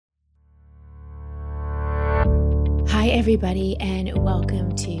Hi, everybody, and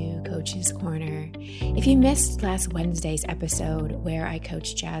welcome to Coach's Corner. If you missed last Wednesday's episode where I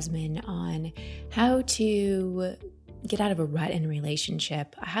coached Jasmine on how to get out of a rut in a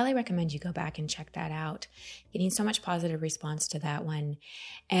relationship, I highly recommend you go back and check that out. Getting so much positive response to that one.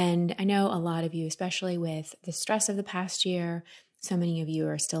 And I know a lot of you, especially with the stress of the past year, so many of you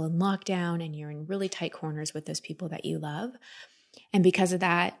are still in lockdown and you're in really tight corners with those people that you love. And because of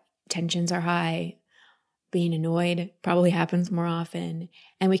that, tensions are high. Being annoyed probably happens more often,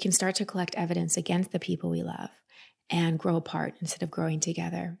 and we can start to collect evidence against the people we love and grow apart instead of growing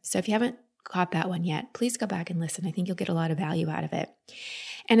together. So if you haven't caught that one yet, please go back and listen. I think you'll get a lot of value out of it.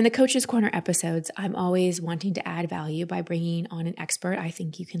 And in the Coach's Corner episodes, I'm always wanting to add value by bringing on an expert I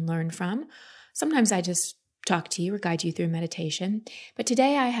think you can learn from. Sometimes I just talk to you or guide you through meditation. But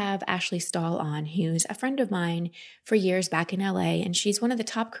today I have Ashley Stahl on, who's a friend of mine for years back in LA, and she's one of the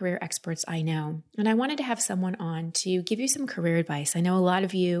top career experts I know. And I wanted to have someone on to give you some career advice. I know a lot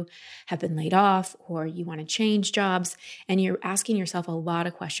of you have been laid off or you want to change jobs, and you're asking yourself a lot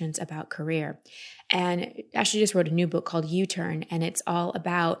of questions about career. And Ashley just wrote a new book called U-Turn, and it's all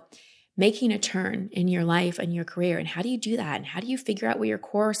about making a turn in your life and your career. And how do you do that? And how do you figure out what your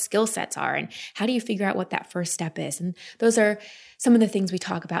core skill sets are? And how do you figure out what that first step is? And those are some of the things we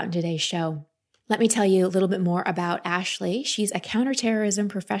talk about in today's show. Let me tell you a little bit more about Ashley. She's a counterterrorism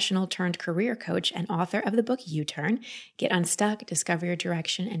professional turned career coach and author of the book U-Turn, Get Unstuck, Discover Your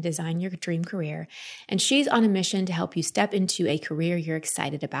Direction, and Design Your Dream Career. And she's on a mission to help you step into a career you're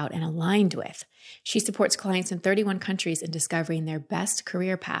excited about and aligned with. She supports clients in 31 countries in discovering their best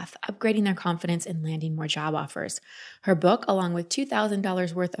career path, upgrading their confidence, and landing more job offers. Her book, along with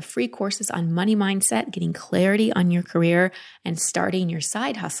 $2,000 worth of free courses on money mindset, getting clarity on your career, and starting your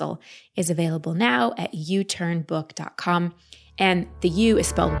side hustle, is available now at uturnbook.com. And the U is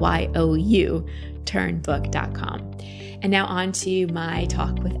spelled Y-O-U, turnbook.com. And now on to my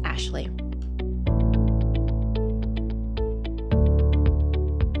talk with Ashley.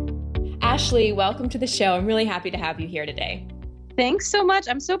 Ashley, welcome to the show. I'm really happy to have you here today. Thanks so much.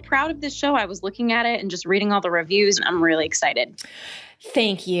 I'm so proud of this show. I was looking at it and just reading all the reviews, and I'm really excited.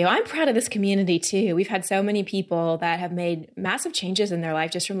 Thank you. I'm proud of this community too. We've had so many people that have made massive changes in their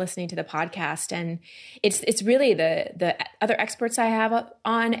life just from listening to the podcast. And it's really the other experts I have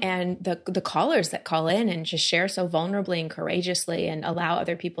on and the callers that call in and just share so vulnerably and courageously and allow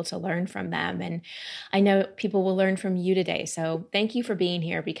other people to learn from them. And I know people will learn from you today. So thank you for being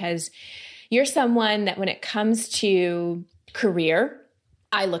here, because you're someone that when it comes to career,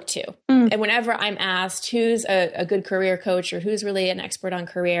 I look to. And whenever I'm asked who's a good career coach or who's really an expert on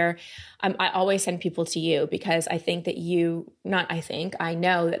career, I always send people to you, because I think that I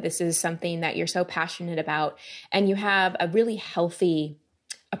know that this is something that you're so passionate about, and you have a really healthy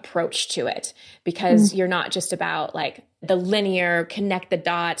approach to it, because you're not just about like the linear, connect the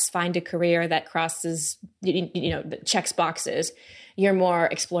dots, find a career that crosses, that checks boxes. You're more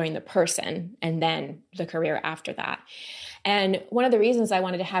exploring the person and then the career after that. And one of the reasons I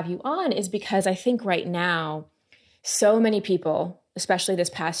wanted to have you on is because I think right now, so many people, especially this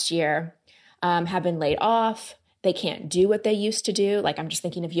past year, have been laid off. They can't do what they used to do. Like I'm just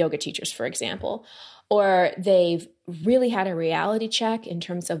thinking of yoga teachers, for example, or they've really had a reality check in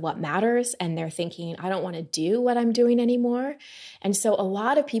terms of what matters. And they're thinking, I don't want to do what I'm doing anymore. And so a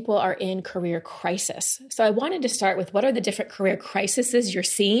lot of people are in career crisis. So I wanted to start with, what are the different career crises you're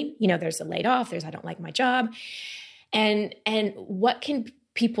seeing? There's a laid off, there's I don't like my job. And what can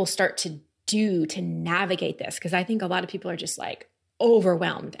people start to do to navigate this? Because I think a lot of people are just like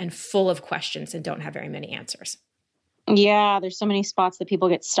overwhelmed and full of questions and don't have very many answers. Yeah, there's so many spots that people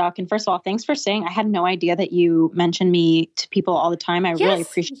get stuck. And first of all, thanks for saying, I had no idea that you mentioned me to people all the time. I really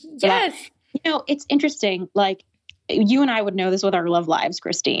appreciate that. It's interesting. Like you and I would know this with our love lives,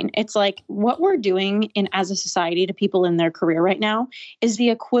 Christine. It's like what we're doing as a society to people in their career right now is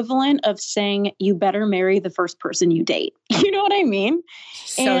the equivalent of saying you better marry the first person you date. You know what I mean?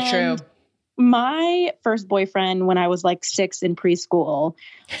 So true. My first boyfriend when I was like 6 in preschool,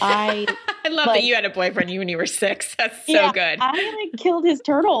 I love that you had a boyfriend when you were 6. That's so good. I killed his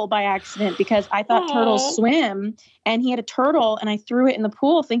turtle by accident because I thought turtles swim, and he had a turtle and I threw it in the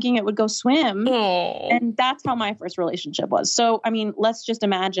pool thinking it would go swim. And that's how my first relationship was. So, let's just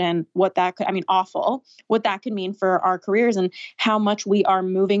imagine what that could, awful, what that could mean for our careers and how much we are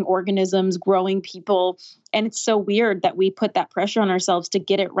moving organisms, growing people. And it's so weird that we put that pressure on ourselves to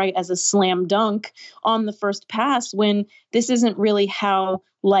get it right as a slam dunk on the first pass when this isn't really how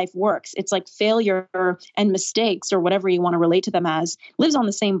life works. It's like failure and mistakes, or whatever you want to relate to them as, lives on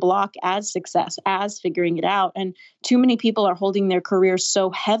the same block as success, as figuring it out. And too many people are holding their careers so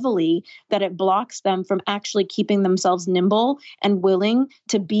heavily that it blocks them from actually keeping themselves nimble and willing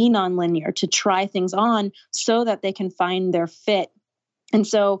to be nonlinear, to try things on so that they can find their fit. And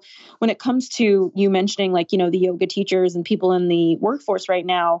so when it comes to you mentioning, like, the yoga teachers and people in the workforce right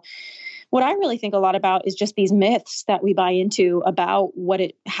now, what I really think a lot about is just these myths that we buy into about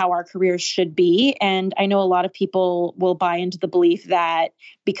how our careers should be. And I know a lot of people will buy into the belief that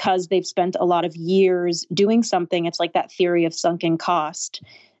because they've spent a lot of years doing something, it's like that theory of sunken cost.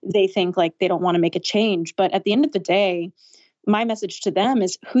 They think like they don't want to make a change. But at the end of the day, my message to them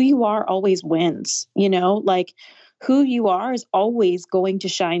is who you are always wins, like who you are is always going to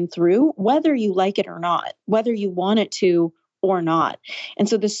shine through, whether you like it or not, whether you want it to or not. And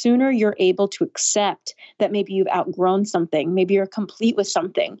so the sooner you're able to accept that maybe you've outgrown something, maybe you're complete with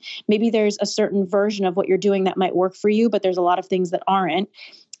something, maybe there's a certain version of what you're doing that might work for you, but there's a lot of things that aren't,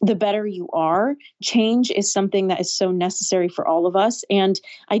 the better you are. Change is something that is so necessary for all of us. And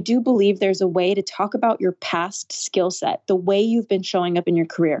I do believe there's a way to talk about your past skill set, the way you've been showing up in your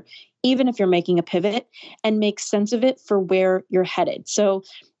career, even if you're making a pivot, and make sense of it for where you're headed. So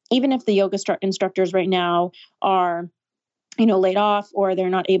even if the yoga instructors right now are laid off, or they're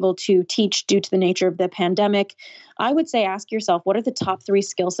not able to teach due to the nature of the pandemic, I would say ask yourself, what are the top 3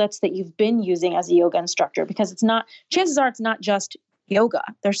 skill sets that you've been using as a yoga instructor? Because chances are it's not just yoga.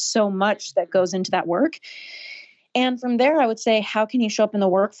 There's so much that goes into that work. And from there, I would say, how can you show up in the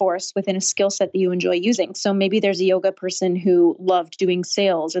workforce within a skill set that you enjoy using? So maybe there's a yoga person who loved doing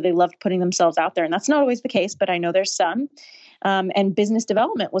sales, or they loved putting themselves out there. And that's not always the case, but I know there's some. And business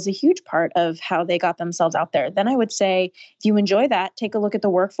development was a huge part of how they got themselves out there. Then I would say, if you enjoy that, take a look at the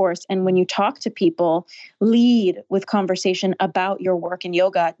workforce. And when you talk to people, lead with conversation about your work in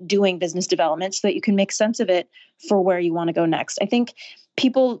yoga, doing business development, so that you can make sense of it for where you want to go next. I think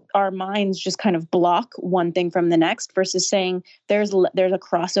our minds just kind of block one thing from the next, versus saying there's a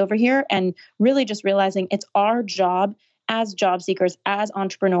crossover here, and really just realizing it's our job as job seekers, as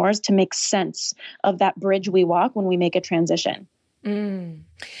entrepreneurs, to make sense of that bridge we walk when we make a transition.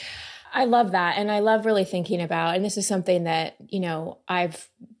 I love that. And I love really thinking about, and this is something that, I've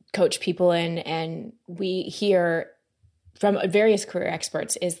coached people in, and we hear from various career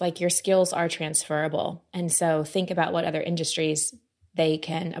experts, is like your skills are transferable. And so think about what other industries they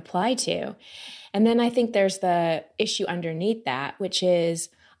can apply to. And then I think there's the issue underneath that, which is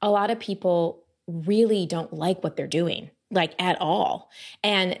a lot of people really don't like what they're doing, like at all.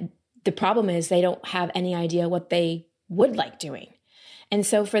 And the problem is they don't have any idea what they would like doing. And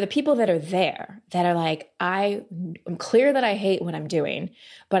so for the people that are there, that are like, I'm clear that I hate what I'm doing,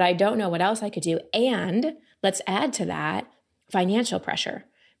 but I don't know what else I could do. And let's add to that financial pressure,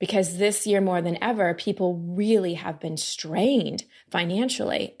 because this year more than ever, people really have been strained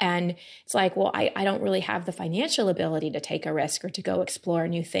financially. And it's like, well, I don't really have the financial ability to take a risk or to go explore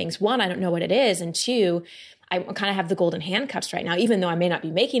new things. One, I don't know what it is. And two, I kind of have the golden handcuffs right now. Even though I may not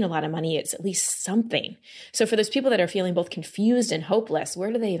be making a lot of money, it's at least something. So for those people that are feeling both confused and hopeless,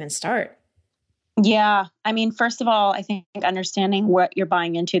 where do they even start? Yeah. I mean, first of all, I think understanding what you're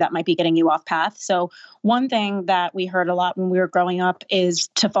buying into that might be getting you off path. So one thing that we heard a lot when we were growing up is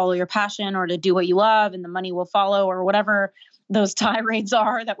to follow your passion, or to do what you love and the money will follow, or whatever those tirades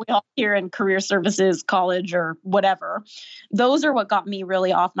are that we all hear in career services, college, or whatever. Those are what got me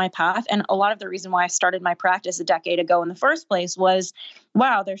really off my path. And a lot of the reason why I started my practice a decade ago in the first place was,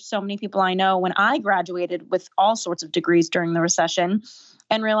 wow, there's so many people I know when I graduated with all sorts of degrees during the recession,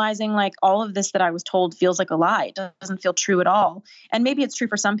 and realizing like all of this that I was told feels like a lie. It doesn't feel true at all. And maybe it's true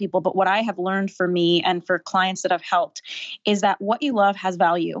for some people, but what I have learned for me and for clients that I've helped is that what you love has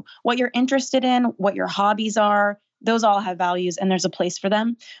value. What you're interested in, what your hobbies are, those all have values, and there's a place for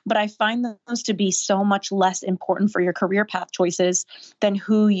them. But I find those to be so much less important for your career path choices than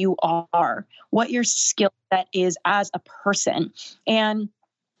who you are, what your skill set is as a person. And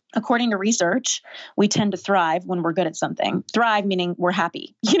according to research, we tend to thrive when we're good at something. Thrive meaning we're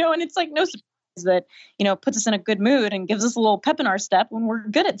happy, and it's like no surprise that, puts us in a good mood and gives us a little pep in our step when we're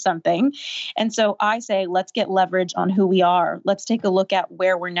good at something. And so I say, let's get leverage on who we are. Let's take a look at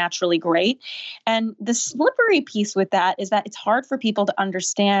where we're naturally great. And the slippery piece with that is that it's hard for people to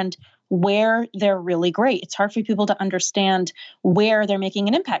understand where they're really great. It's hard for people to understand where they're making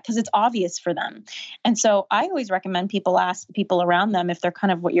an impact because it's obvious for them. And so I always recommend people ask people around them if they're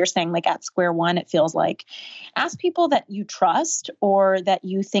kind of what you're saying, like at square one, it feels like. Ask people that you trust or that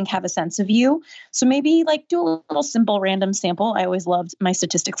you think have a sense of you. So maybe like do a little simple random sample. I always loved my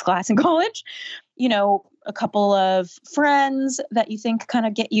statistics class in college. a couple of friends that you think kind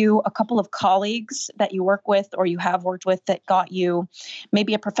of get you, a couple of colleagues that you work with or you have worked with that got you,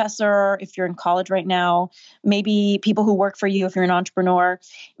 maybe a professor if you're in college right now, maybe people who work for you if you're an entrepreneur,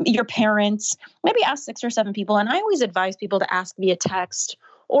 your parents, maybe ask 6 or 7 people. And I always advise people to ask via text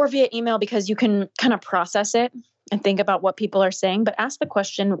or via email because you can kind of process it and think about what people are saying. But ask the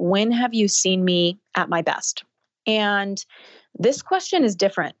question, when have you seen me at my best? And this question is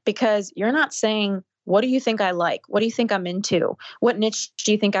different because you're not saying, what do you think I like? What do you think I'm into? What niche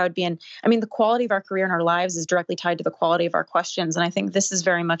do you think I would be in? I mean, the quality of our career and our lives is directly tied to the quality of our questions. And I think this is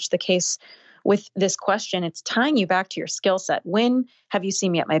very much the case with this question. It's tying you back to your skill set. When have you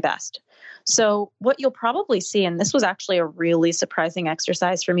seen me at my best? So what you'll probably see, and this was actually a really surprising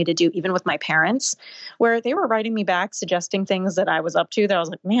exercise for me to do, even with my parents, where they were writing me back, suggesting things that I was up to that I was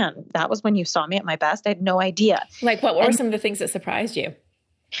like, man, that was when you saw me at my best. I had no idea. Like what were some of the things that surprised you?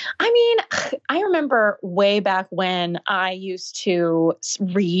 I mean, I remember way back when I used to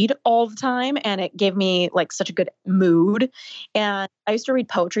read all the time and it gave me like such a good mood. And I used to read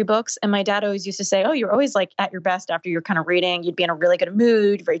poetry books and my dad always used to say, oh, you're always like at your best after you're kind of reading. You'd be in a really good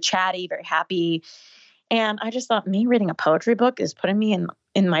mood, very chatty, very happy. And I just thought me reading a poetry book is putting me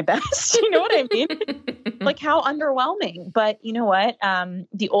in my best. You know what I mean? Like how underwhelming. But you know what?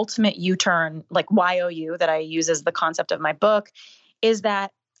 The ultimate U-turn, like YOU that I use as the concept of my book is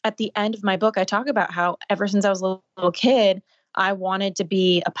that at the end of my book, I talk about how ever since I was a little kid, I wanted to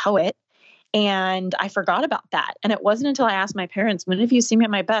be a poet and I forgot about that. And it wasn't until I asked my parents, when have you seen me at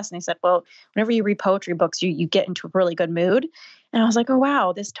my best? And they said, well, whenever you read poetry books, you get into a really good mood. And I was like, oh,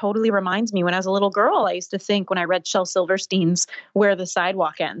 wow, this totally reminds me when I was a little girl, I used to think when I read Shel Silverstein's Where the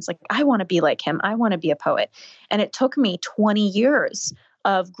Sidewalk Ends, like, I want to be like him. I want to be a poet. And it took me 20 years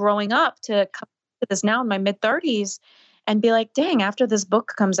of growing up to come to this now in my mid 30s and be like, dang, after this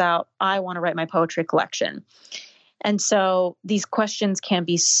book comes out, I want to write my poetry collection. And so these questions can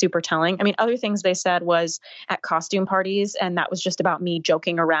be super telling. I mean, other things they said was at costume parties, and that was just about me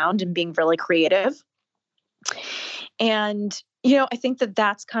joking around and being really creative. And, you know, I think that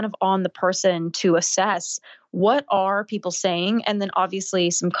that's kind of on the person to assess what are people saying. And then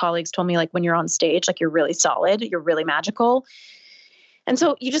obviously some colleagues told me, like, when you're on stage, like, you're really solid, you're really magical. And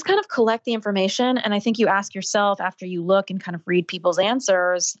so you just kind of collect the information. And I think you ask yourself after you look and kind of read people's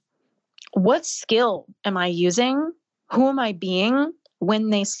answers, what skill am I using? Who am I being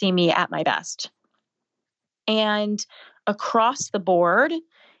when they see me at my best? And across the board,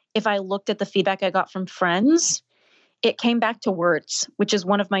 if I looked at the feedback I got from friends, it came back to words, which is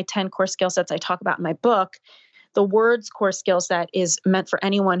one of my 10 core skill sets I talk about in my book. The words core skill set is meant for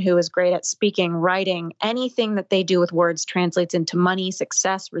anyone who is great at speaking, writing, anything that they do with words translates into money,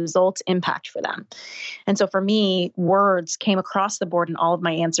 success, results, impact for them. And so for me, words came across the board in all of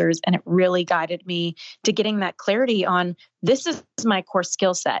my answers, and it really guided me to getting that clarity on this is my core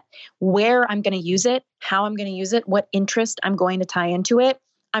skill set, where I'm going to use it, how I'm going to use it, what interest I'm going to tie into it.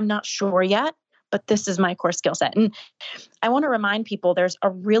 I'm not sure yet, but this is my core skill set. And I want to remind people there's a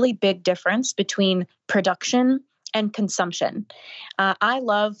really big difference between production and consumption. I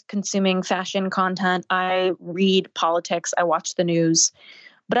love consuming fashion content. I read politics. I watch the news.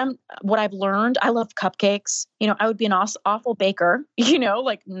 But what I've learned, I love cupcakes. You know, I would be an awful baker, you know,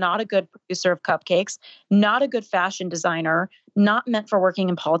 like not a good producer of cupcakes, not a good fashion designer, not meant for working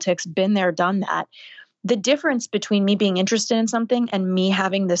in politics, been there, done that. The difference between me being interested in something and me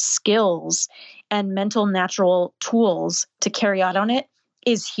having the skills and mental natural tools to carry out on it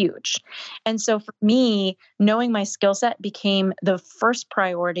is huge. And so for me, knowing my skill set became the first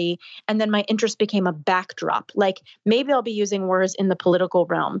priority. And then my interest became a backdrop. Like maybe I'll be using words in the political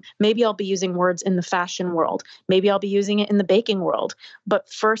realm. Maybe I'll be using words in the fashion world. Maybe I'll be using it in the baking world. But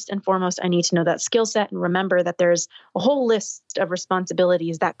first and foremost, I need to know that skill set and remember that there's a whole list of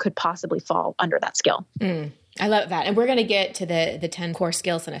responsibilities that could possibly fall under that skill. I love that. And we're going to get to the 10 core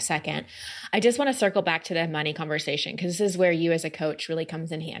skills in a second. I just want to circle back to the money conversation because this is where you as a coach really comes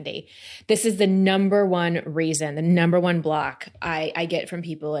in handy. This is the number one reason, the number one block I get from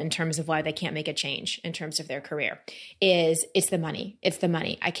people in terms of why they can't make a change in terms of their career is it's the money. It's the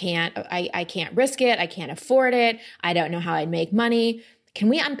money. I can't risk it. I can't afford it. I don't know how I'd make money. Can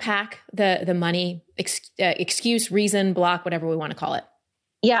we unpack the money excuse, reason, block, whatever we want to call it?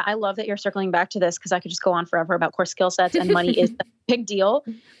 Yeah, I love that you're circling back to this because I could just go on forever about core skill sets, and money is a big deal.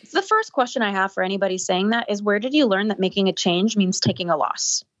 So the first question I have for anybody saying that is, where did you learn that making a change means taking a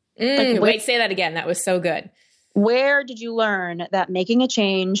loss? Wait, say that again. That was so good. Where did you learn that making a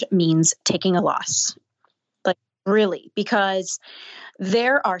change means taking a loss? Like really, because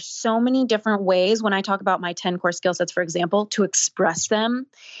there are so many different ways when I talk about my 10 core skill sets, for example, to express them.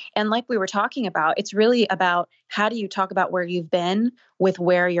 And like we were talking about, it's really about how do you talk about where you've been with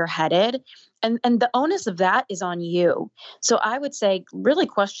where you're headed. And the onus of that is on you. So I would say really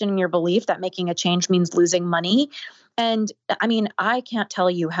questioning your belief that making a change means losing money. And I mean, I can't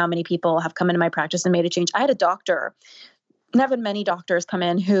tell you how many people have come into my practice and made a change. I had a doctor, and I've had many doctors come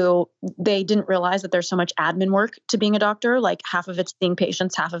in who they didn't realize that there's so much admin work to being a doctor. Like half of it's seeing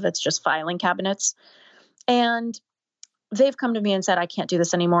patients, half of it's just filing cabinets. And they've come to me and said, I can't do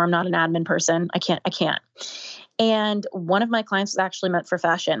this anymore. I'm not an admin person. I can't. And one of my clients was actually meant for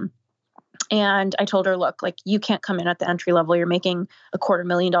fashion. And I told her, look, like you can't come in at the entry level. You're making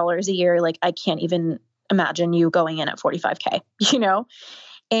 $250,000 a year. Like I can't even imagine you going in at 45K, you know?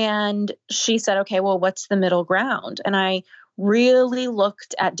 And she said, okay, well, what's the middle ground? And I really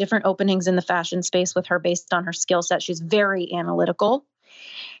looked at different openings in the fashion space with her based on her skill set. She's very analytical.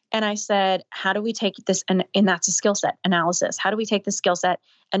 And I said, how do we take this? And that's a skill set analysis. How do we take this skill set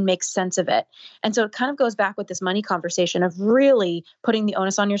and make sense of it? And so it kind of goes back with this money conversation of really putting the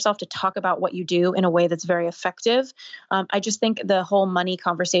onus on yourself to talk about what you do in a way that's very effective. I just think the whole money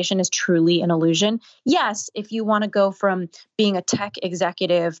conversation is truly an illusion. Yes, if you want to go from being a tech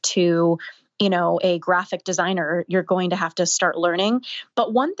executive to a graphic designer, you're going to have to start learning.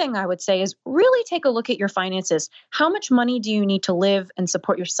 But one thing I would say is really take a look at your finances. How much money do you need to live and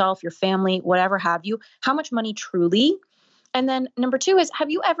support yourself, your family, whatever have you? How much money truly? And then number 2 is, have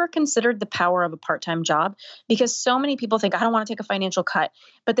you ever considered the power of a part-time job? Because so many people think, I don't want to take a financial cut,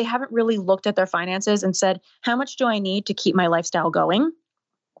 but they haven't really looked at their finances and said, how much do I need to keep my lifestyle going?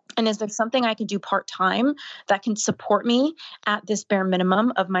 And is there something I can do part-time that can support me at this bare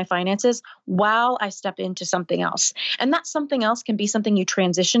minimum of my finances while I step into something else? And that something else can be something you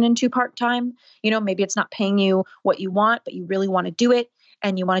transition into part-time. Maybe it's not paying you what you want, but you really want to do it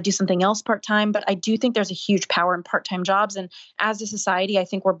and you want to do something else part-time. But I do think there's a huge power in part-time jobs. And as a society, I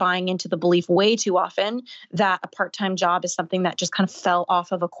think we're buying into the belief way too often that a part-time job is something that just kind of fell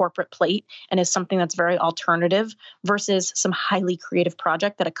off of a corporate plate and is something that's very alternative versus some highly creative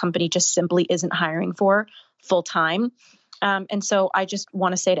project that a company just simply isn't hiring for full-time. And so I just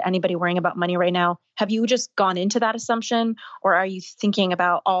want to say to anybody worrying about money right now, have you just gone into that assumption, or are you thinking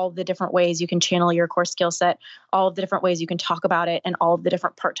about all the different ways you can channel your core skill set, all of the different ways you can talk about it, and all of the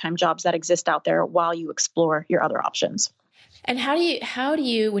different part-time jobs that exist out there while you explore your other options? And how do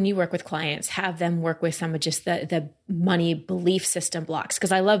you, when you work with clients, have them work with some of just the money belief system blocks?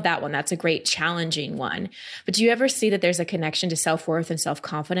 Because I love that one. That's a great challenging one. But do you ever see that there's a connection to self-worth and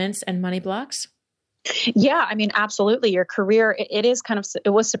self-confidence and money blocks? Yeah, I mean, absolutely. Your career, it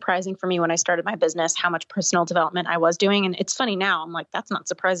was surprising for me when I started my business, how much personal development I was doing. And it's funny now, I'm like, that's not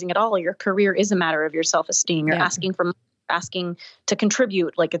surprising at all. Your career is a matter of your self-esteem. You're asking to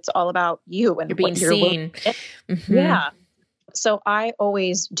contribute. Like it's all about you and you're being seen. Mm-hmm. Yeah. So I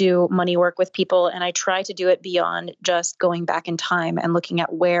always do money work with people, and I try to do it beyond just going back in time and looking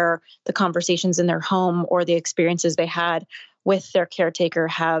at where the conversations in their home or the experiences they had with their caretaker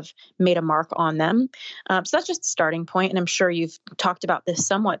have made a mark on them. So that's just a starting point. And I'm sure you've talked about this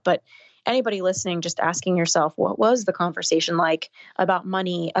somewhat, but anybody listening, just asking yourself, what was the conversation like about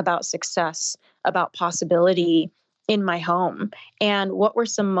money, about success, about possibility in my home? And what were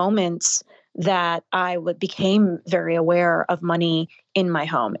some moments that I became very aware of money in my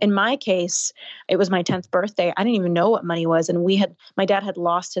home? In my case, it was my 10th birthday. I didn't even know what money was. And my dad had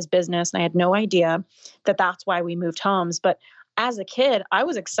lost his business, and I had no idea that that's why we moved homes. But as a kid, I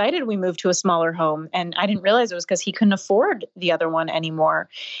was excited we moved to a smaller home, and I didn't realize it was because he couldn't afford the other one anymore,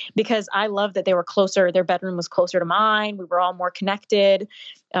 because I loved that they were closer. Their bedroom was closer to mine. We were all more connected.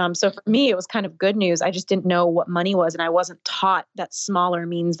 So for me, it was kind of good news. I just didn't know what money was, and I wasn't taught that smaller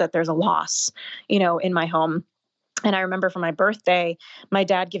means that there's a loss, in my home. And I remember for my birthday, my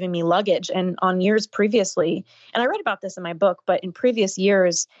dad giving me luggage, and on years previously, and I read about this in my book, but in previous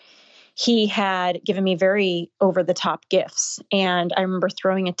years, he had given me very over-the-top gifts. And I remember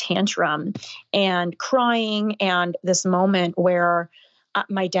throwing a tantrum and crying, and this moment where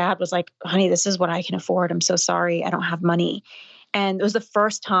my dad was like, honey, this is what I can afford. I'm so sorry. I don't have money. And it was the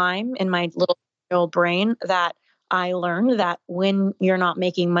first time in my little old brain that I learned that when you're not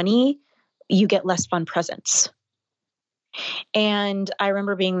making money, you get less fun presents. And I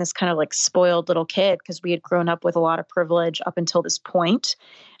remember being this kind of like spoiled little kid because we had grown up with a lot of privilege up until this point.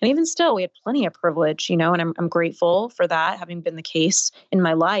 And even still, we had plenty of privilege, and I'm grateful for that having been the case in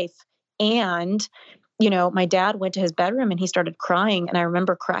my life. And, my dad went to his bedroom and he started crying. And I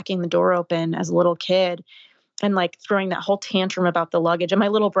remember cracking the door open as a little kid and like throwing that whole tantrum about the luggage. And my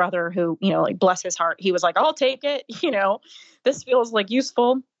little brother, who, like bless his heart, he was like, I'll take it. This feels like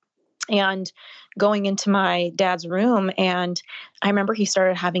useful. And going into my dad's room, and I remember he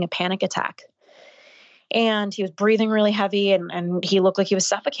started having a panic attack. And he was breathing really heavy, and he looked like he was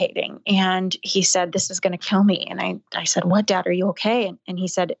suffocating. And he said, this is going to kill me. And I said, what, Dad, are you okay? And he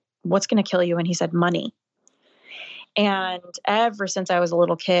said, what's going to kill you? And he said, money. And ever since I was a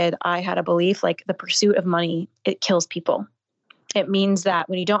little kid, I had a belief like the pursuit of money, it kills people. It means that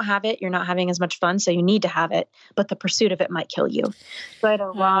when you don't have it, you're not having as much fun. So you need to have it, but the pursuit of it might kill you. So I had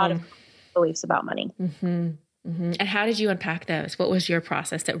a lot of beliefs about money. Mm-hmm. Mm-hmm. And how did you unpack those? What was your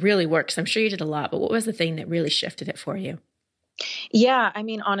process that really works? I'm sure you did a lot, but what was the thing that really shifted it for you? Yeah. I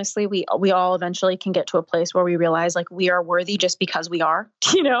mean, honestly, we all eventually can get to a place where we realize like we are worthy just because we are,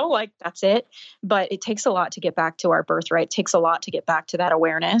 like that's it. But it takes a lot to get back to our birthright. It takes a lot to get back to that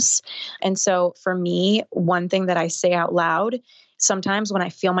awareness. And so for me, one thing that I say out loud sometimes when I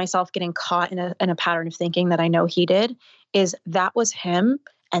feel myself getting caught in a pattern of thinking that I know he did is that was him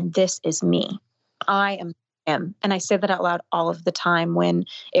and this is me. I am him. And I say that out loud all of the time when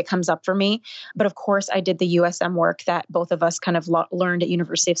it comes up for me. But of course, I did the USM work that both of us kind of learned at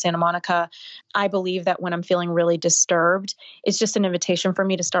University of Santa Monica. I believe that when I'm feeling really disturbed, it's just an invitation for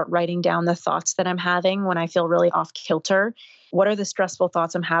me to start writing down the thoughts that I'm having when I feel really off kilter. What are the stressful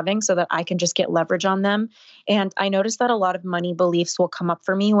thoughts I'm having so that I can just get leverage on them? And I noticed that a lot of money beliefs will come up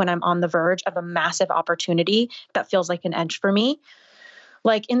for me when I'm on the verge of a massive opportunity that feels like an edge for me.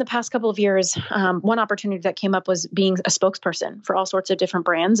 Like in the past couple of years, one opportunity that came up was being a spokesperson for all sorts of different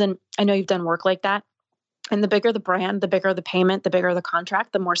brands. And I know you've done work like that. And the bigger the brand, the bigger the payment, the bigger the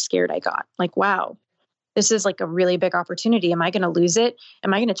contract, the more scared I got. Like, wow, this is like a really big opportunity. Am I going to lose it?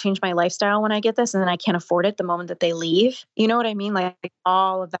 Am I going to change my lifestyle when I get this? And then I can't afford it the moment that they leave. You know what I mean? Like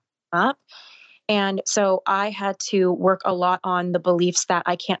all of that up. And so I had to work a lot on the beliefs that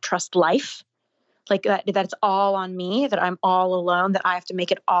I can't trust life. Like that it's all on me, that I'm all alone, that I have to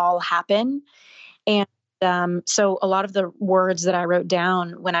make it all happen. And so a lot of the words that I wrote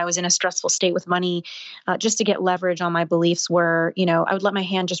down when I was in a stressful state with money, just to get leverage on my beliefs were, I would let my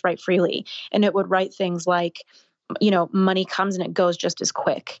hand just write freely. And it would write things like, money comes and it goes just as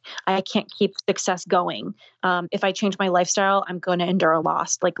quick. I can't keep success going. If I change my lifestyle, I'm going to endure a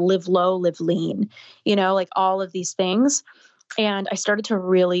loss. Like live low, live lean, like all of these things. And I started to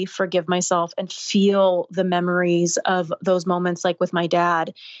really forgive myself and feel the memories of those moments, like with my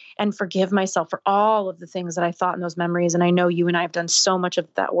dad, and forgive myself for all of the things that I thought in those memories. And I know you and I have done so much of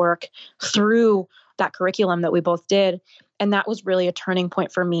that work through that curriculum that we both did. And that was really a turning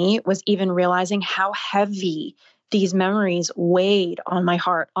point for me, was even realizing how heavy these memories weighed on my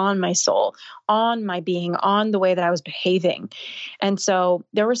heart, on my soul, on my being, on the way that I was behaving. And so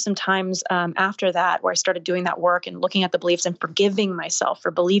there were some times after that where I started doing that work and looking at the beliefs and forgiving myself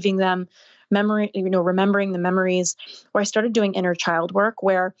for believing them, remembering the memories, where I started doing inner child work,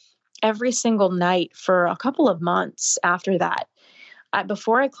 where every single night for a couple of months after that,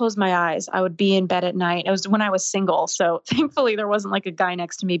 before I closed my eyes, I would be in bed at night. It was when I was single. So thankfully there wasn't like a guy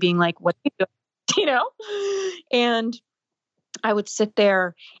next to me being like, what are you doing? And I would sit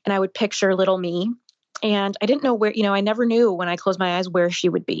there and I would picture little me. And I didn't know where, I never knew when I closed my eyes where she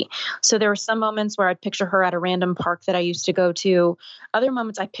would be. So there were some moments where I'd picture her at a random park that I used to go to. Other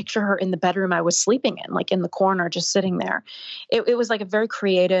moments I picture her in the bedroom I was sleeping in, like in the corner, just sitting there. It was like a very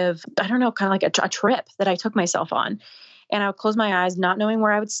creative, I don't know, kind of like a trip that I took myself on. And I would close my eyes, not knowing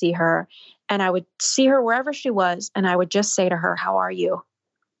where I would see her. And I would see her wherever she was. And I would just say to her, how are you?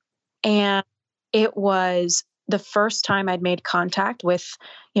 And it was the first time I'd made contact with,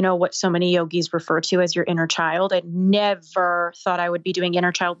 what so many yogis refer to as your inner child. I'd never thought I would be doing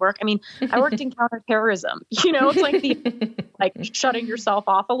inner child work. I mean, I worked in counterterrorism, it's like shutting yourself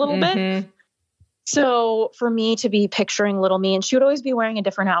off a little bit. So for me to be picturing little me, and she would always be wearing a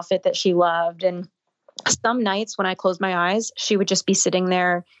different outfit that she loved. And some nights when I closed my eyes, she would just be sitting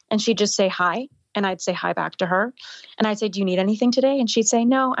there and she'd just say hi. And I'd say hi back to her. And I'd say, do you need anything today? And she'd say,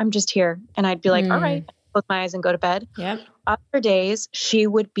 no, I'm just here. And I'd be like, all right, close my eyes and go to bed. Yep. Other days, she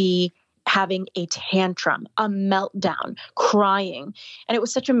would be having a tantrum, a meltdown, crying. And it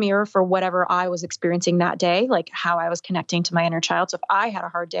was such a mirror for whatever I was experiencing that day, like how I was connecting to my inner child. So if I had a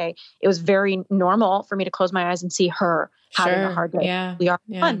hard day, it was very normal for me to close my eyes and see her having a hard day. Yeah. We are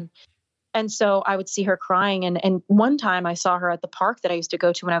fun. And so I would see her crying. And one time I saw her at the park that I used to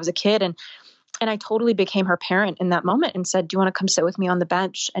go to when I was a kid. And I totally became her parent in that moment and said, do you want to come sit with me on the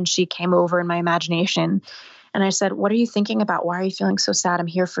bench? And she came over in my imagination And I said, what are you thinking about? Why are you feeling so sad? I'm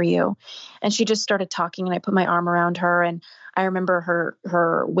here for you. And she just started talking, and I put my arm around her, and I remember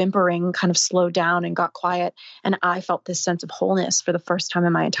her whimpering kind of slowed down and got quiet. And I felt this sense of wholeness for the first time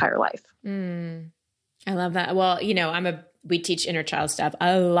in my entire life. I love that. Well, we teach inner child stuff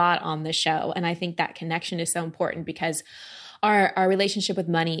a lot on the show. And I think that connection is so important because our relationship with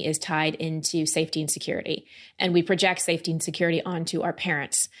money is tied into safety and security. And we project safety and security onto our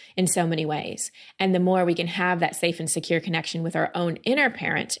parents in so many ways. And the more we can have that safe and secure connection with our own inner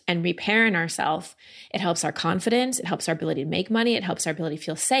parent and reparent ourselves, it helps our confidence, it helps our ability to make money, it helps our ability to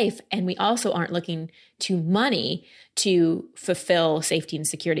feel safe. And we also aren't looking to money to fulfill safety and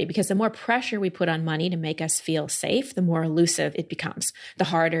security, because the more pressure we put on money to make us feel safe, the more elusive it becomes, the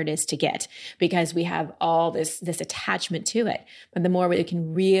harder it is to get, because we have all this attachment to it. But the more we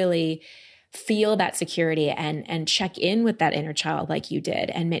can really feel that security and check in with that inner child like you did,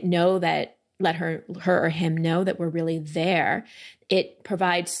 and know that, let her or him know that we're really there, it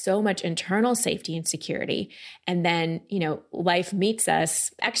provides so much internal safety and security. And then, life meets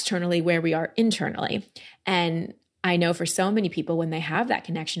us externally where we are internally. And I know for so many people, when they have that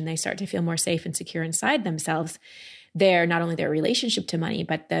connection, they start to feel more safe and secure inside themselves. Not only their relationship to money,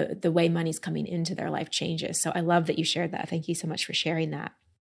 but the way money's coming into their life changes. So I love that you shared that. Thank you so much for sharing that.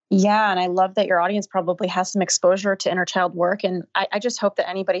 Yeah. And I love that your audience probably has some exposure to inner child work. And I just hope that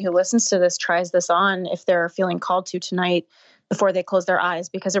anybody who listens to this tries this on if they're feeling called to tonight before they close their eyes,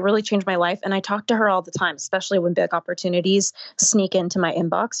 because it really changed my life. And I talk to her all the time, especially when big opportunities sneak into my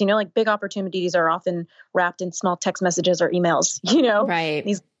inbox. Like big opportunities are often wrapped in small text messages or emails, right.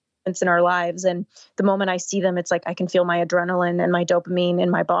 These moments in our lives. And the moment I see them, it's like I can feel my adrenaline and my dopamine in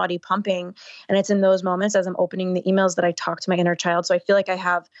my body pumping. And it's in those moments as I'm opening the emails that I talk to my inner child. So I feel like I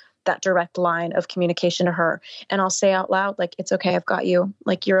have that direct line of communication to her. And I'll say out loud, like, it's okay. I've got you.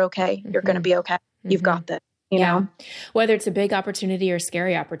 Like, you're okay. You're going to be okay. You've got this, you know? Whether it's a big opportunity or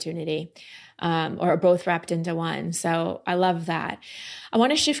scary opportunity, or both wrapped into one. So I love that. I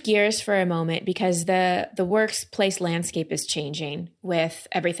want to shift gears for a moment, because the workplace landscape is changing with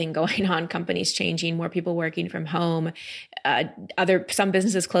everything going on. Companies changing, more people working from home, some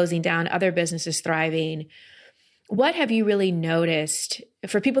businesses closing down, other businesses thriving. What have you really noticed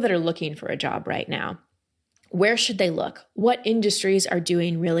for people that are looking for a job right now? Where should they look? What industries are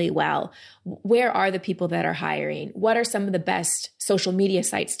doing really well? Where are the people that are hiring? What are some of the best social media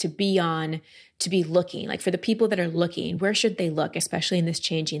sites to be on, to be looking? Like, for the people that are looking, where should they look, especially in this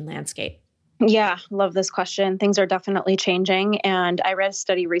changing landscape? Yeah, love this question. Things are definitely changing. And I read a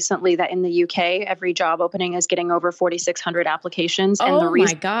study recently that in the UK, every job opening is getting over 4,600 applications. And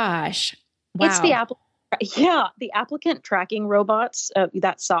my gosh. Wow. It's the applicant tracking robots,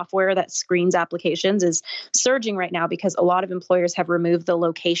 that software that screens applications, is surging right now because a lot of employers have removed the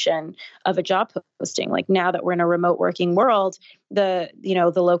location of a job posting. Like, now that we're in a remote working world, the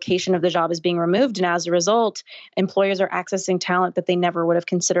location of the job is being removed. And as a result, employers are accessing talent that they never would have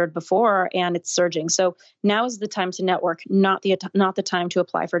considered before, and it's surging. So now is the time to network, not the time to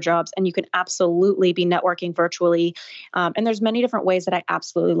apply for jobs. And you can absolutely be networking virtually. And there's many different ways that I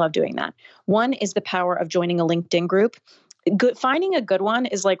absolutely love doing that. One is the power of joining a LinkedIn group. Finding a good one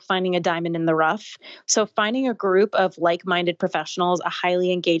is like finding a diamond in the rough. So finding a group of like-minded professionals, a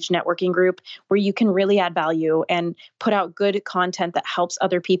highly engaged networking group where you can really add value and put out good content that helps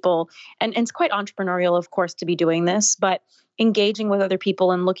other people. And it's quite entrepreneurial, of course, to be doing this, but engaging with other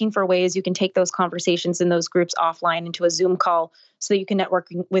people and looking for ways you can take those conversations in those groups offline into a Zoom call so that you can network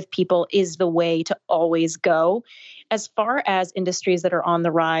with people is the way to always go. As far as industries that are on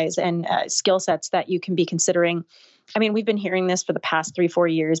the rise and skill sets that you can be considering, I mean, we've been hearing this for the past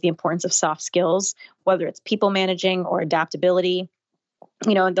 3-4 years, the importance of soft skills, whether it's people managing or adaptability.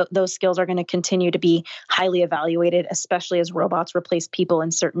 Those skills are going to continue to be highly evaluated, especially as robots replace people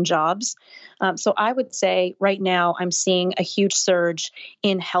in certain jobs. So I would say right now I'm seeing a huge surge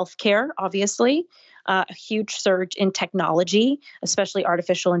in healthcare, obviously, a huge surge in technology, especially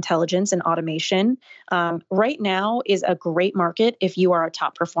artificial intelligence and automation. Right now is a great market if you are a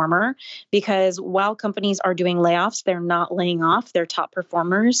top performer, because while companies are doing layoffs, they're not laying off their top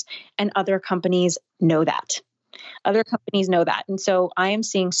performers, and other companies know that. Other companies know that. And so I am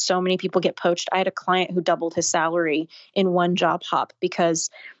seeing so many people get poached. I had a client who doubled his salary in one job hop because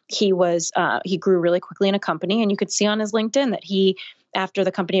he grew really quickly in a company. And you could see on his LinkedIn that after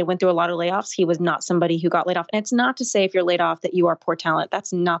the company went through a lot of layoffs, he was not somebody who got laid off. And it's not to say if you're laid off that you are poor talent.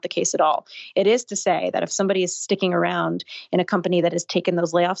 That's not the case at all. It is to say that if somebody is sticking around in a company that has taken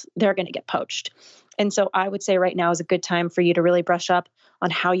those layoffs, they're going to get poached. And so I would say right now is a good time for you to really brush up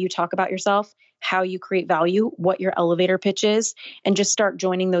on how you talk about yourself, how you create value, what your elevator pitch is, and just start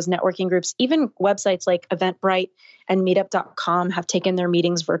joining those networking groups. Even websites like Eventbrite and meetup.com have taken their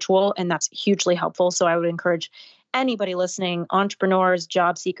meetings virtual, and that's hugely helpful. So I would encourage anybody listening, entrepreneurs,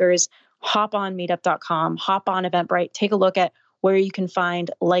 job seekers, hop on meetup.com, hop on Eventbrite, take a look at where you can find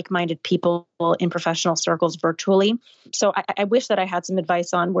like-minded people in professional circles virtually. So I wish that I had some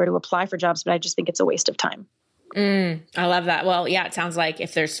advice on where to apply for jobs, but I just think it's a waste of time. I love that. Well, yeah, it sounds like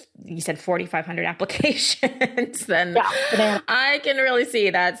if you said 4,500 applications, then I can really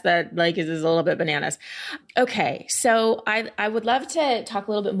see that is a little bit bananas. Okay. So I would love to talk a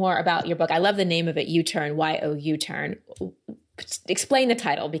little bit more about your book. I love the name of it, U-Turn, Y-O-U-Turn. Explain the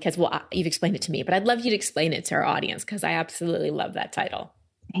title because, you've explained it to me, but I'd love you to explain it to our audience because I absolutely love that title.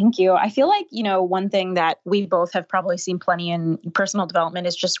 Thank you. I feel like, one thing that we both have probably seen plenty in personal development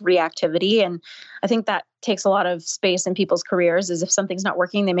is just reactivity. And I think that takes a lot of space in people's careers is if something's not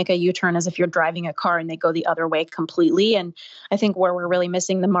working, they make a U-turn as if you're driving a car and they go the other way completely. And I think where we're really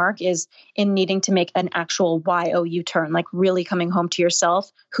missing the mark is in needing to make an actual Y-O U-turn, like really coming home to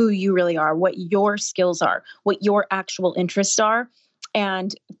yourself, who you really are, what your skills are, what your actual interests are,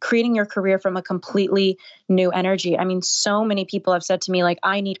 and creating your career from a completely new energy. I mean, so many people have said to me, like,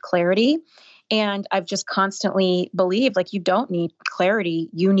 I need clarity. And I've just constantly believed, like, you don't need clarity.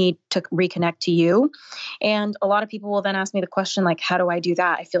 You need to reconnect to you. And a lot of people will then ask me the question, like, how do I do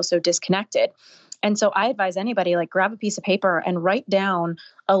that? I feel so disconnected. And so I advise anybody, like, grab a piece of paper and write down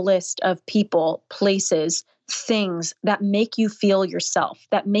a list of people, places, things that make you feel yourself,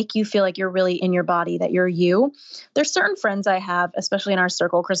 that make you feel like you're really in your body, that you're you. There's certain friends I have, especially in our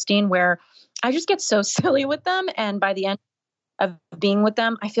circle, Christine, where I just get so silly with them. And by the end of being with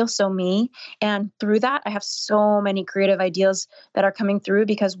them, I feel so me. And through that, I have so many creative ideas that are coming through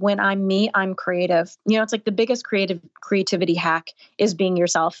because when I'm me, I'm creative. It's like the biggest creativity hack is being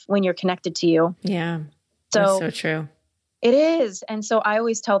yourself when you're connected to you. Yeah. That's so true. It is. And so I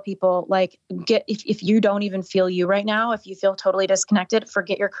always tell people, like, if you don't even feel you right now, if you feel totally disconnected,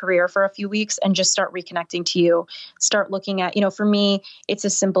 forget your career for a few weeks and just start reconnecting to you. Start looking at, for me, it's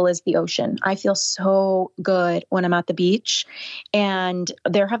as simple as the ocean. I feel so good when I'm at the beach. And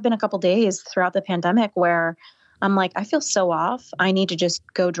there have been a couple days throughout the pandemic where I'm like, I feel so off. I need to just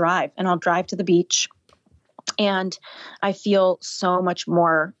go drive, and I'll drive to the beach. And I feel so much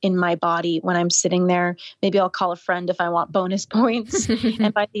more in my body when I'm sitting there. Maybe I'll call a friend if I want bonus points.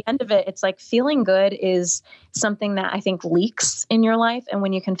 And by the end of it, it's like feeling good is something that I think leaks in your life. And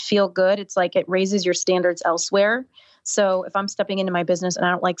when you can feel good, it's like it raises your standards elsewhere. So if I'm stepping into my business and I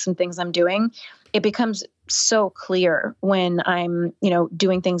don't like some things I'm doing, it becomes so clear when I'm,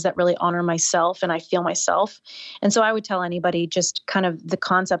 doing things that really honor myself and I feel myself. And so I would tell anybody just kind of the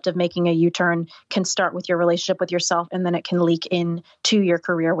concept of making a U-turn can start with your relationship with yourself, and then it can leak into your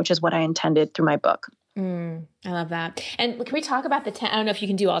career, which is what I intended through my book. I love that. And can we talk about the 10, I don't know if you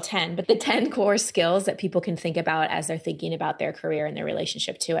can do all 10, but the 10 core skills that people can think about as they're thinking about their career and their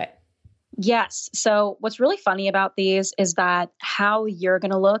relationship to it? Yes. So what's really funny about these is that how you're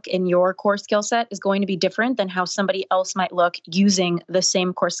going to look in your core skill set is going to be different than how somebody else might look using the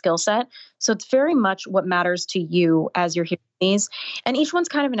same core skill set. So it's very much what matters to you as you're hearing these. And each one's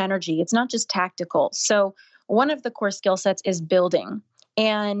kind of an energy. It's not just tactical. So one of the core skill sets is building.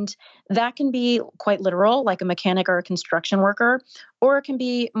 And that can be quite literal, like a mechanic or a construction worker, or it can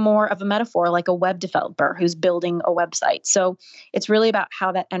be more of a metaphor, like a web developer who's building a website. So it's really about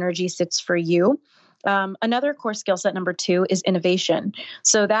how that energy sits for you. Another core skill set, number 2, is innovation.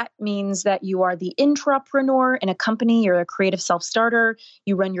 So that means that you are the intrapreneur in a company, you're a creative self-starter,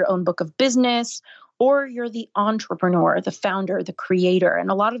 you run your own book of business, or you're the entrepreneur, the founder, the creator.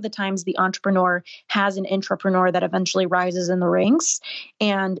 And a lot of the times the entrepreneur has an intrapreneur that eventually rises in the ranks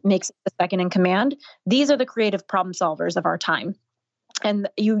and makes it the second in command. These are the creative problem solvers of our time. And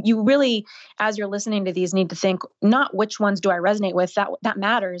you really, as you're listening to these, need to think not which ones do I resonate with, that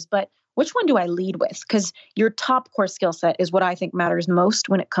matters, but which one do I lead with? Because your top core skill set is what I think matters most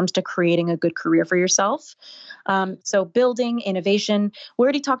when it comes to creating a good career for yourself. So building, innovation. We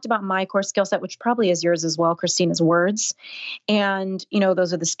already talked about my core skill set, which probably is yours as well, Christine, is words. And,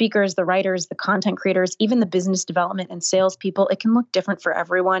 those are the speakers, the writers, the content creators, even the business development and salespeople. It can look different for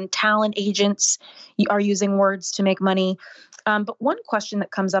everyone. Talent agents are using words to make money. But one question that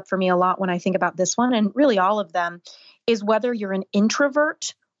comes up for me a lot when I think about this one, and really all of them, is whether you're an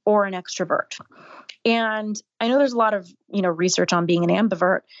introvert or an extrovert. And I know there's a lot of, research on being an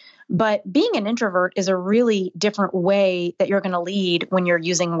ambivert, but being an introvert is a really different way that you're going to lead when you're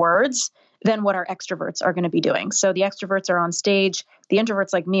using words than what our extroverts are going to be doing. So the extroverts are on stage. The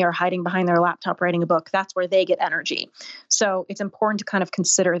introverts like me are hiding behind their laptop writing a book. That's where they get energy. So it's important to kind of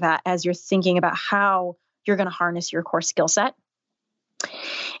consider that as you're thinking about how you're going to harness your core skill set.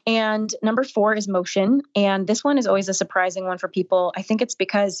 And number 4 is motion. And this one is always a surprising one for people. I think it's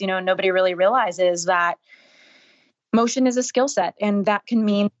because, nobody really realizes that motion is a skill set, and that can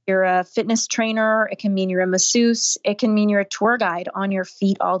mean you're a fitness trainer. It can mean you're a masseuse. It can mean you're a tour guide on your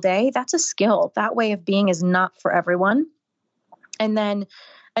feet all day. That's a skill. That way of being is not for everyone. And then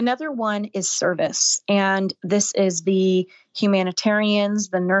another one is service. And this is the humanitarians,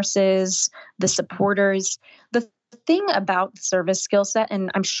 the nurses, the supporters. The thing about the service skill set, and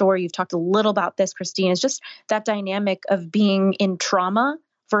I'm sure you've talked a little about this, Christine, is just that dynamic of being in trauma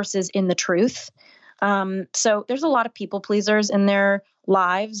versus in the truth. So there's a lot of people pleasers in their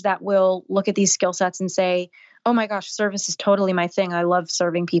lives that will look at these skill sets and say, oh my gosh, service is totally my thing. I love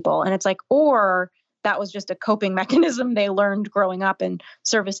serving people. And it's like, or that was just a coping mechanism they learned growing up, and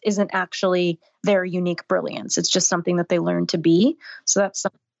service isn't actually their unique brilliance. It's just something that they learned to be. So that's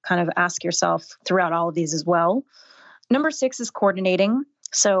something to kind of ask yourself throughout all of these as well. Number 6 is coordinating.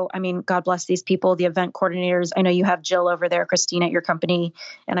 So, God bless these people, the event coordinators. I know you have Jill over there, Christine, at your company,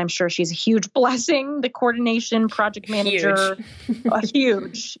 and I'm sure she's a huge blessing. The coordination, project manager,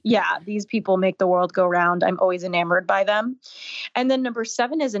 huge. Yeah, these people make the world go round. I'm always enamored by them. And then number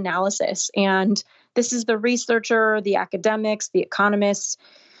 7 is analysis. And this is the researcher, the academics, the economists.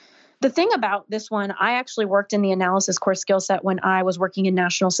 The thing about this one, I actually worked in the analysis core skill set when I was working in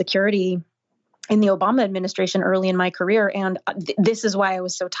national security in the Obama administration early in my career. And this is why I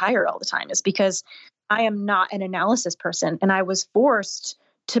was so tired all the time, is because I am not an analysis person. And I was forced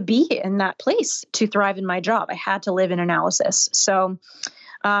to be in that place to thrive in my job. I had to live in analysis. So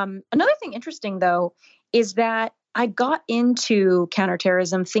another thing interesting, though, is that I got into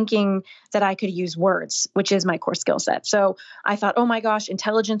counterterrorism thinking that I could use words, which is my core skill set. So I thought, oh my gosh,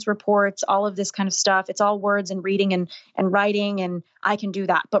 intelligence reports, all of this kind of stuff. It's all words and reading and writing, and I can do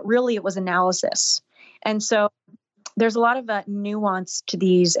that. But really, it was analysis. And so there's a lot of nuance to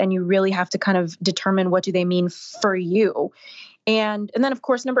these, and you really have to kind of determine what do they mean for you. And then, of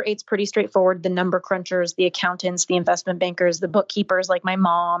course, number 8 is pretty straightforward. The number crunchers, the accountants, the investment bankers, the bookkeepers like my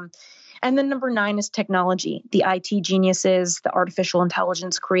mom. And then number 9 is technology, the IT geniuses, the artificial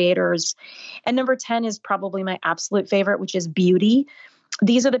intelligence creators. And number 10 is probably my absolute favorite, which is beauty.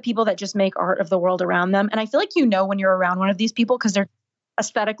 These are the people that just make art of the world around them. And I feel like when you're around one of these people, because they're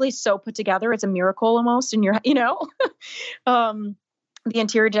aesthetically so put together, it's a miracle almost. And the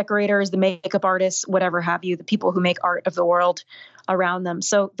interior decorators, the makeup artists, whatever have you, the people who make art of the world around them.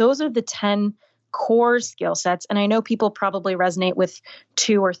 So those are the 10 core skill sets. And I know people probably resonate with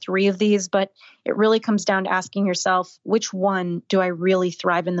 2 or 3 of these, but it really comes down to asking yourself, which one do I really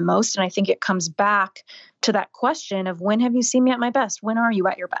thrive in the most? And I think it comes back to that question of, when have you seen me at my best? When are you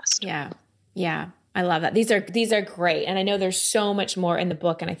at your best? Yeah. Yeah. I love that. These are great. And I know there's so much more in the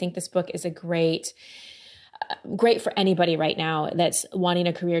book. And I think this book is a great for anybody right now that's wanting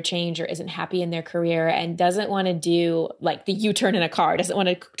a career change or isn't happy in their career and doesn't want to do like the U-turn in a car, doesn't want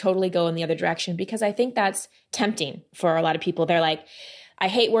to totally go in the other direction, because I think that's tempting for a lot of people. They're like, I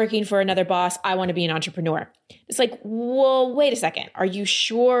hate working for another boss. I want to be an entrepreneur. It's like, well, wait a second. Are you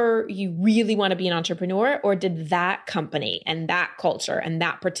sure you really want to be an entrepreneur, or did that company and that culture and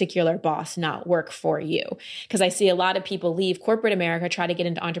that particular boss not work for you? Because I see a lot of people leave corporate America, try to get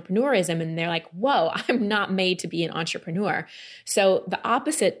into entrepreneurism, and they're like, whoa, I'm not made to be an entrepreneur. So the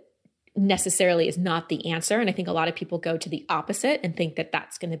opposite necessarily is not the answer. And I think a lot of people go to the opposite and think that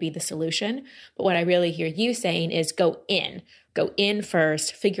that's going to be the solution. But what I really hear you saying is go in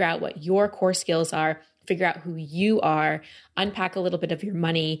first, figure out what your core skills are, figure out who you are, unpack a little bit of your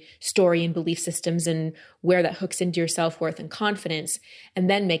money story and belief systems and where that hooks into your self-worth and confidence, and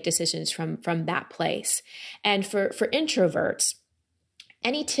then make decisions from that place. And for introverts,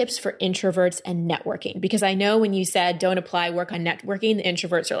 any tips for introverts and networking? Because I know when you said don't apply, work on networking, the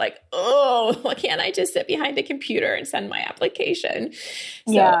introverts are like, oh, why can't I just sit behind a computer and send my application?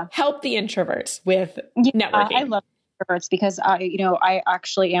 So help the introverts with networking. I love introverts because I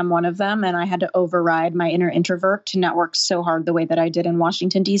actually am one of them, and I had to override my inner introvert to network so hard the way that I did in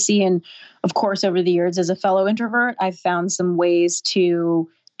Washington, D.C. And of course, over the years as a fellow introvert, I've found some ways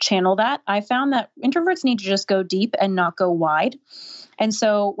to channel that. I found that introverts need to just go deep and not go wide. And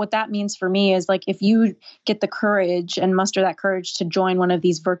so what that means for me is, like, if you get the courage and muster that courage to join one of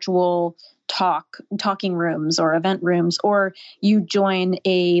these virtual talking rooms or event rooms, or you join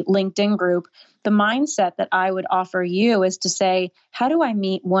a LinkedIn group, the mindset that I would offer you is to say, how do I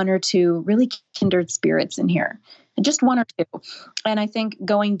meet 1 or 2 really kindred spirits in here? just one or two. And I think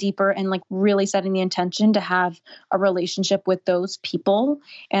going deeper and like really setting the intention to have a relationship with those people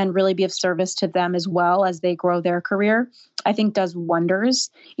and really be of service to them as well as they grow their career, I think does wonders.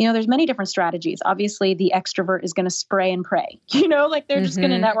 There's many different strategies. Obviously, the extrovert is going to spray and pray, like they're just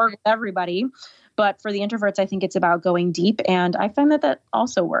going to network with everybody. But for the introverts, I think it's about going deep. And I find that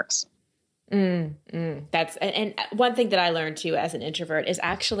also works. That's, and one thing that I learned too as an introvert is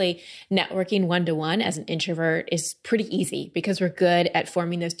actually networking one-to-one as an introvert is pretty easy because we're good at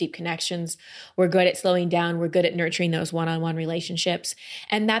forming those deep connections. We're good at slowing down. We're good at nurturing those one-on-one relationships.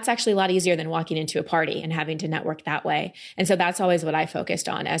 And that's actually a lot easier than walking into a party and having to network that way. And so that's always what I focused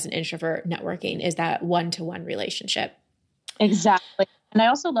on as an introvert networking is that one-to-one relationship. Exactly. And I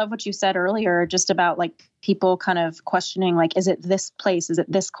also love what you said earlier, just about like people kind of questioning, like, is it this place? Is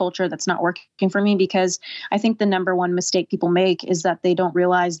it this culture that's not working for me? Because I think the number one mistake people make is that they don't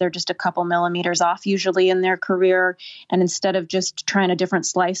realize they're just a couple millimeters off usually in their career. And instead of just trying a different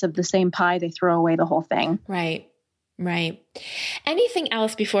slice of the same pie, they throw away the whole thing. Right. Right. Anything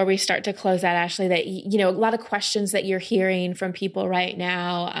else before we start to close out, Ashley, that, a lot of questions that you're hearing from people right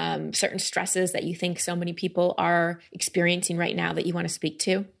now, certain stresses that you think so many people are experiencing right now that you want to speak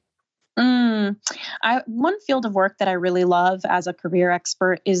to? One field of work that I really love as a career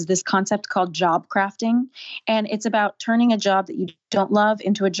expert is this concept called job crafting. And it's about turning a job that you don't love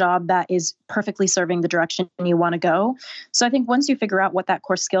into a job that is perfectly serving the direction you want to go. So I think once you figure out what that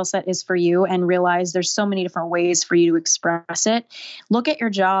core skill set is for you and realize there's so many different ways for you to express it, look at your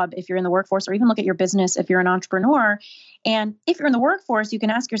job if you're in the workforce, or even look at your business if you're an entrepreneur. And if you're in the workforce, you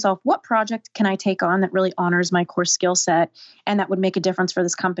can ask yourself, what project can I take on that really honors my core skill set and that would make a difference for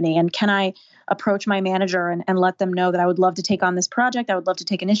this company? And can I approach my manager and let them know that I would love to take on this project? I would love to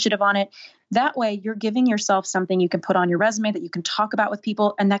take initiative on it. That way, you're giving yourself something you can put on your resume that you can talk about with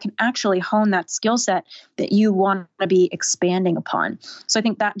people and that can actually hone that skill set that you want to be expanding upon. So I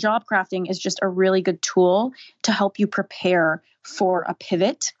think that job crafting is just a really good tool to help you prepare for a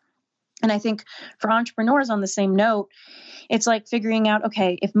pivot. And I think for entrepreneurs on the same note, it's like figuring out,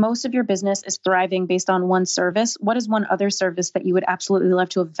 okay, if most of your business is thriving based on one service, what is one other service that you would absolutely love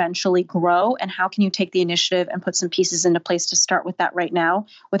to eventually grow? And how can you take the initiative and put some pieces into place to start with that right now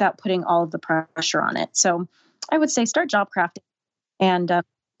without putting all of the pressure on it? So I would say start job crafting and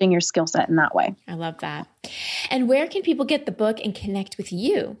building your skill set in that way. I love that. And where can people get the book and connect with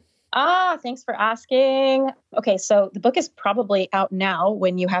you? Thanks for asking. Okay, so the book is probably out now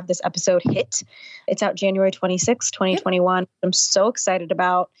when you have this episode hit. It's out January 26, 2021. Yep. I'm so excited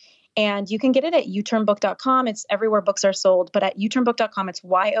about. And you can get it at uturnbook.com. It's everywhere books are sold, but at uturnbook.com, it's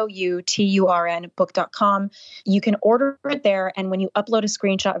YOUTURN book.com. You can order it there. And when you upload a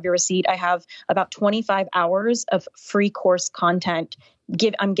screenshot of your receipt, I have about 25 hours of free course content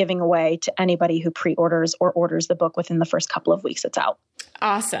I'm giving away to anybody who pre-orders or orders the book within the first couple of weeks it's out.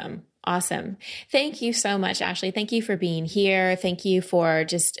 Awesome. Awesome. Thank you so much, Ashley. Thank you for being here. Thank you for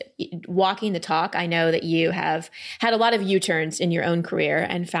just walking the talk. I know that you have had a lot of U-turns in your own career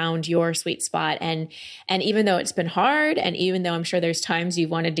and found your sweet spot. And even though it's been hard, and even though I'm sure there's times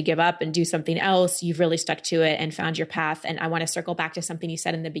you've wanted to give up and do something else, you've really stuck to it and found your path. And I want to circle back to something you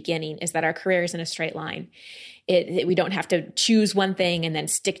said in the beginning, is that our career isn't a straight line. We don't have to choose one thing and then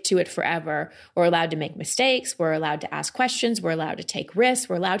stick to it forever. We're allowed to make mistakes. We're allowed to ask questions. We're allowed to take risks.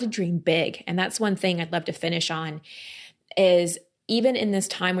 We're allowed to dream big. And that's one thing I'd love to finish on is, even in this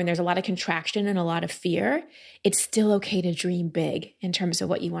time when there's a lot of contraction and a lot of fear, it's still okay to dream big in terms of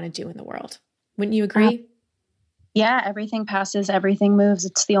what you want to do in the world. Wouldn't you agree? Yeah, everything passes, everything moves.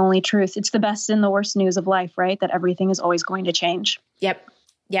 It's the only truth. It's the best and the worst news of life, right? That everything is always going to change. Yep.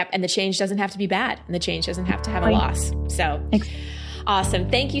 And the change doesn't have to be bad, and the change doesn't have to have a loss. So awesome.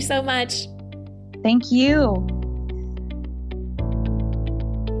 Thank you so much. Thank you.